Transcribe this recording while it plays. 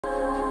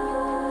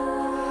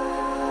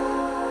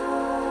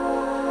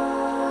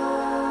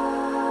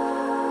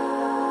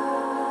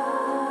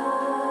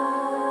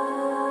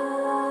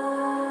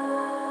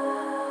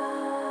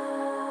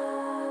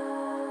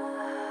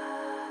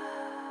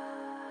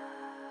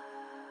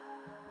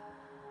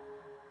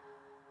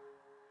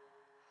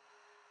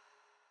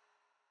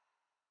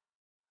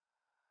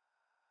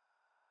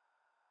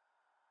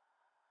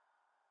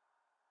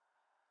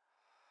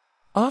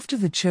After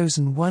the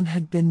chosen one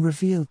had been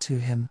revealed to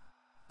him,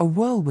 a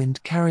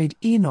whirlwind carried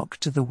Enoch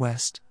to the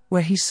west,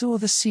 where he saw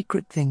the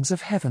secret things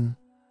of heaven.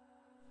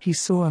 He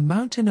saw a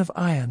mountain of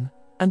iron,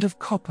 and of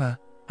copper,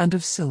 and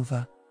of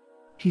silver.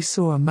 He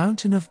saw a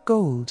mountain of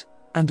gold,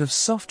 and of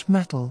soft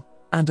metal,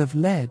 and of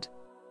lead.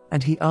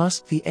 And he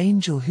asked the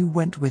angel who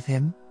went with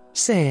him,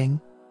 saying,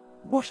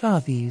 "What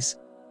are these?"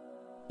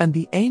 And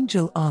the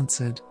angel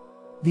answered,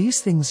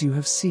 "These things you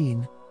have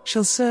seen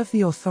shall serve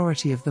the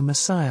authority of the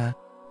Messiah,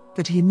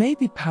 that he may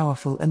be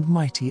powerful and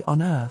mighty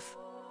on earth.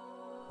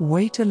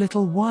 Wait a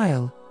little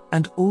while,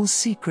 and all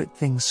secret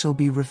things shall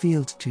be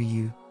revealed to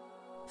you,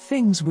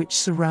 things which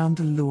surround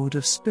the Lord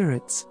of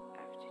spirits.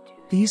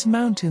 These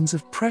mountains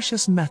of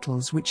precious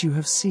metals which you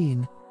have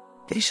seen,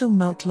 they shall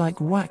melt like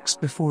wax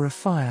before a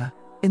fire,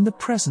 in the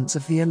presence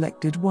of the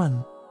elected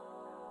one.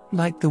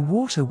 Like the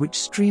water which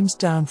streams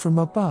down from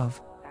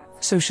above,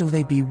 so shall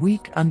they be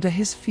weak under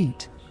his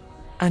feet.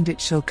 And it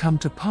shall come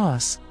to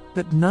pass,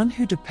 that none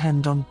who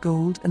depend on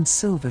gold and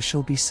silver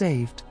shall be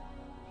saved.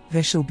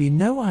 There shall be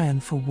no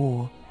iron for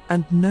war,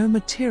 and no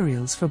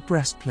materials for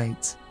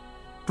breastplates.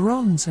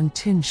 Bronze and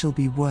tin shall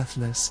be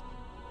worthless,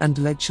 and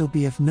lead shall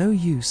be of no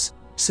use,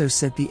 so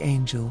said the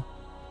angel."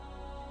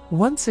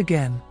 Once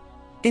again,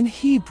 in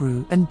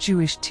Hebrew and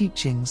Jewish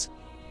teachings,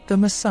 the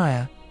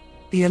Messiah,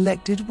 the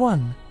elected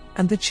one,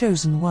 and the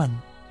chosen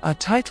one are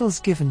titles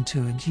given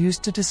to and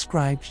used to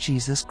describe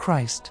Jesus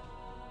Christ.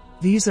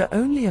 These are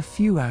only a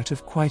few out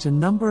of quite a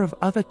number of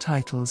other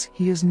titles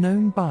he is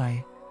known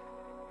by.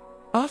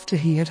 After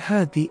he had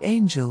heard the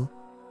angel,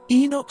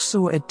 Enoch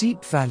saw a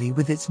deep valley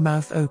with its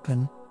mouth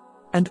open,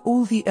 and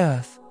all the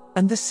earth,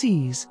 and the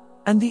seas,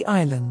 and the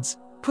islands,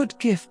 put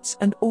gifts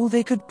and all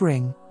they could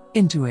bring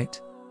into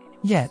it.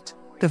 Yet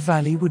the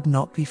valley would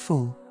not be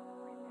full.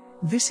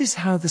 This is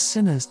how the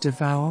sinners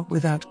devour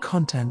without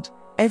content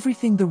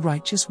everything the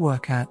righteous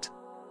work at.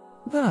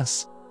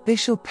 Thus they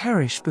shall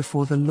perish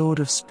before the Lord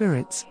of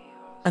spirits,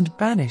 and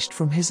banished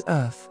from his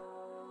earth.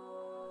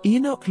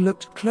 Enoch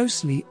looked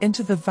closely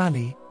into the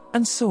valley,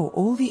 and saw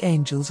all the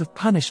angels of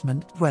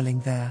punishment dwelling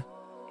there.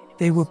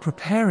 They were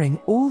preparing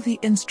all the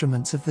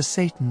instruments of the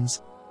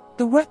Satans,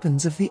 the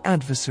weapons of the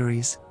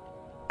adversaries.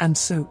 And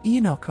so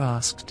Enoch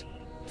asked,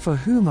 "For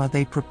whom are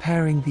they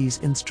preparing these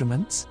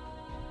instruments?"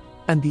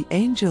 And the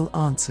angel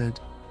answered,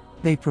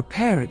 "They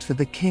prepare it for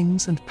the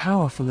kings and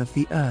powerful of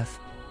the earth,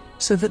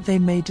 so that they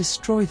may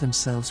destroy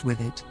themselves with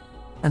it,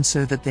 and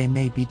so that they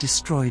may be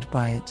destroyed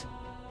by it.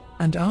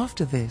 And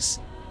after this,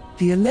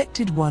 the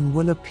elected one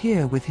will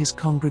appear with his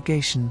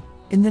congregation,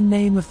 in the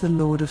name of the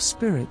Lord of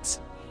spirits,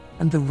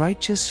 and the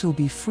righteous shall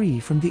be free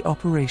from the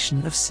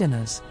operation of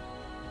sinners."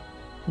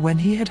 When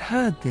he had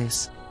heard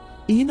this,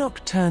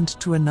 Enoch turned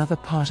to another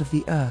part of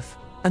the earth,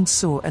 and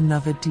saw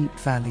another deep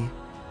valley.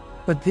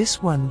 But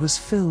this one was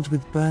filled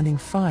with burning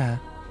fire,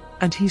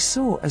 and he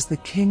saw as the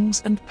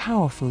kings and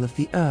powerful of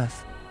the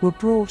earth were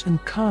brought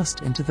and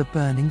cast into the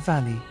burning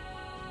valley.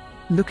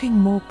 Looking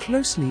more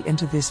closely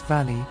into this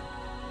valley,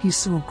 he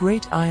saw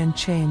great iron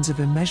chains of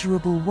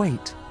immeasurable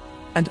weight,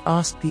 and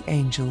asked the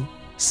angel,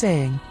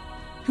 saying,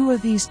 "Who are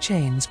these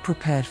chains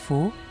prepared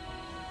for?"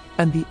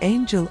 And the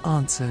angel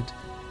answered,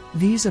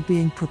 "These are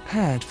being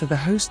prepared for the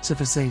hosts of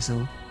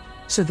Azazel,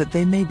 so that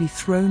they may be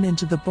thrown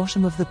into the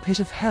bottom of the pit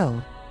of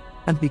hell,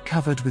 and be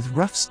covered with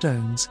rough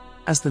stones,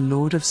 as the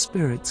Lord of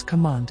spirits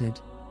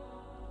commanded.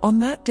 On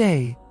that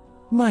day,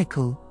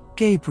 Michael,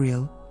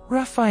 Gabriel,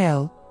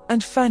 Raphael,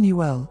 and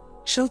Phanuel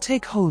shall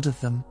take hold of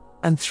them,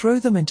 and throw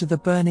them into the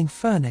burning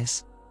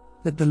furnace,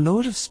 that the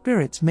Lord of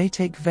spirits may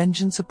take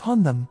vengeance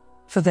upon them,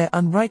 for their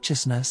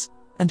unrighteousness,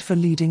 and for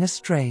leading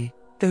astray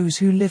those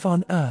who live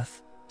on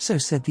earth, so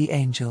said the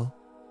angel."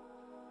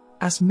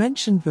 As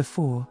mentioned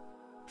before,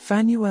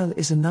 Phanuel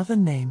is another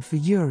name for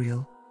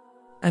Uriel.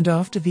 And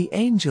after the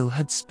angel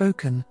had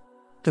spoken,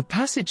 the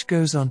passage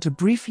goes on to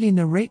briefly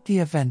narrate the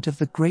event of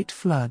the great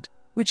flood,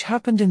 which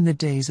happened in the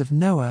days of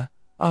Noah,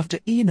 after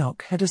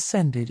Enoch had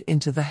ascended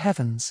into the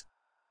heavens.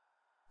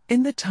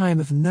 In the time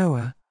of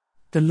Noah,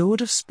 the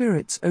Lord of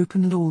spirits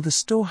opened all the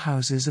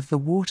storehouses of the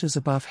waters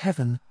above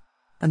heaven,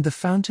 and the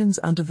fountains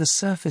under the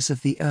surface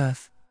of the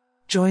earth,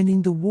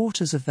 joining the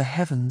waters of the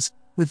heavens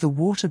with the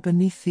water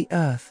beneath the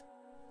earth,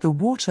 the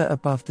water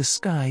above the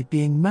sky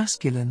being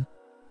masculine,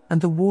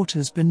 and the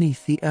waters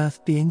beneath the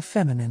earth being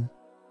feminine.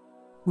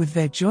 With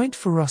their joint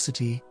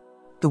ferocity,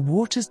 the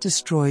waters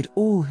destroyed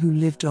all who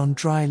lived on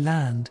dry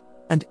land,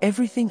 and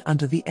everything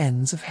under the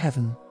ends of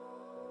heaven.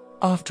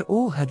 After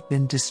all had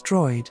been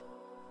destroyed,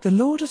 the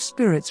Lord of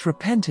spirits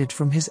repented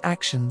from his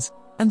actions,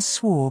 and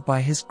swore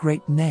by his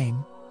great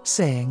name,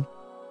 saying,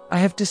 "I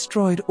have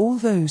destroyed all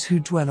those who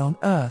dwell on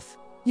earth,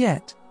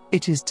 yet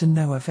it is to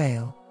no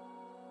avail.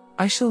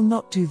 I shall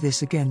not do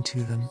this again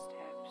to them.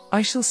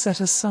 I shall set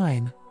a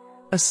sign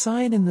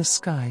in the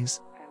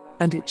skies,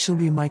 and it shall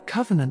be my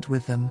covenant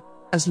with them,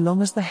 as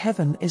long as the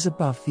heaven is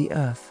above the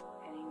earth."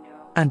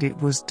 And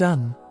it was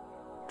done.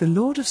 The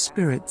Lord of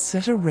spirits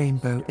set a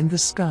rainbow in the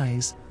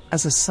skies,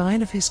 as a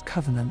sign of his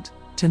covenant,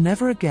 to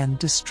never again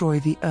destroy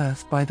the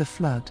earth by the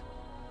flood.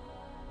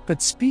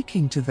 But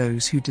speaking to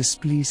those who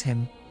displease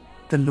him,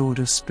 the Lord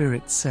of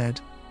spirits said,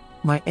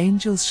 My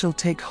angels shall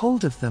take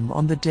hold of them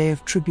on the day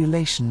of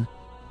tribulation,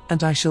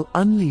 and I shall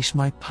unleash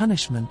my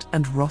punishment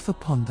and wrath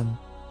upon them.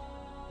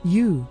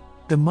 You,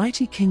 the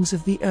mighty kings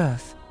of the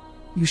earth,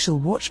 you shall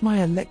watch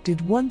my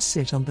elected one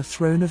sit on the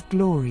throne of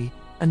glory,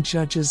 and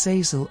judge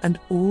Azazel and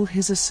all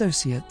his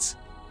associates.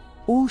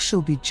 All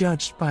shall be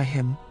judged by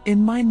him,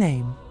 in my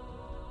name.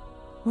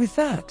 With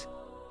that,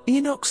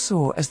 Enoch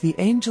saw as the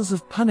angels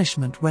of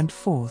punishment went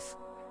forth,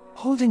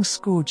 holding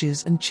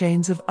scourges and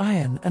chains of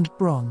iron and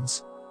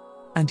bronze.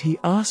 And he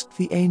asked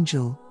the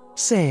angel,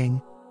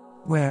 saying,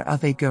 Where are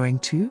they going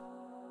to?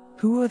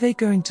 Who are they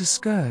going to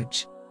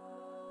scourge?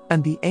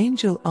 And the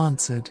angel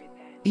answered,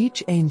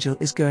 Each angel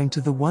is going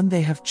to the one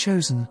they have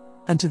chosen,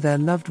 and to their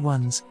loved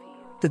ones,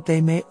 that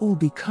they may all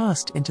be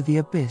cast into the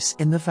abyss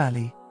in the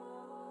valley.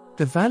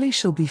 The valley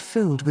shall be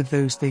filled with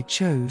those they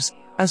chose,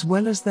 as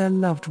well as their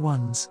loved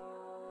ones.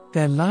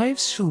 Their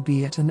lives shall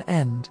be at an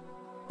end,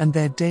 and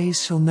their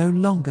days shall no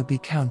longer be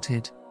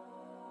counted.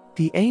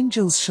 The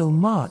angels shall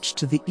march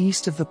to the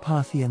east of the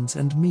Parthians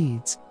and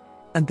Medes,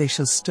 and they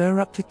shall stir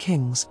up the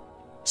kings,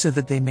 so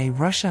that they may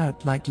rush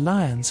out like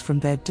lions from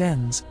their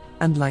dens,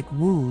 and like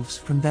wolves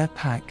from their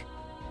pack.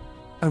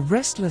 A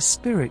restless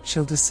spirit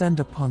shall descend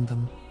upon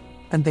them,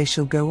 and they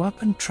shall go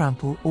up and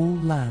trample all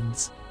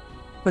lands.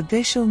 But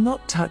they shall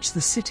not touch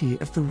the city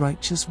of the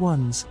righteous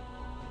ones.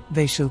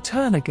 They shall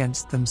turn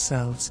against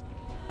themselves,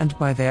 and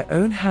by their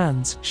own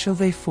hands shall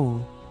they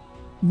fall.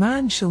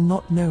 Man shall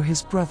not know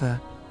his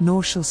brother,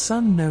 nor shall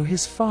son know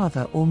his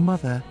father or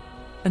mother,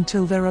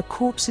 until there are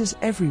corpses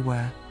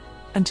everywhere,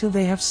 until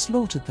they have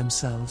slaughtered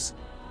themselves.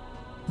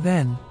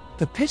 Then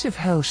the pit of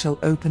hell shall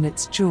open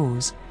its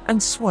jaws,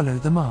 and swallow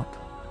them up.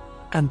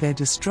 And their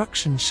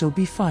destruction shall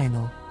be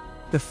final.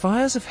 The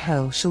fires of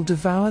hell shall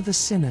devour the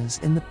sinners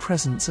in the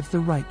presence of the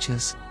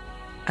righteous.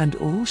 And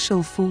all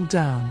shall fall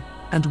down,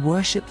 and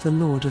worship the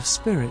Lord of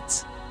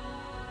spirits,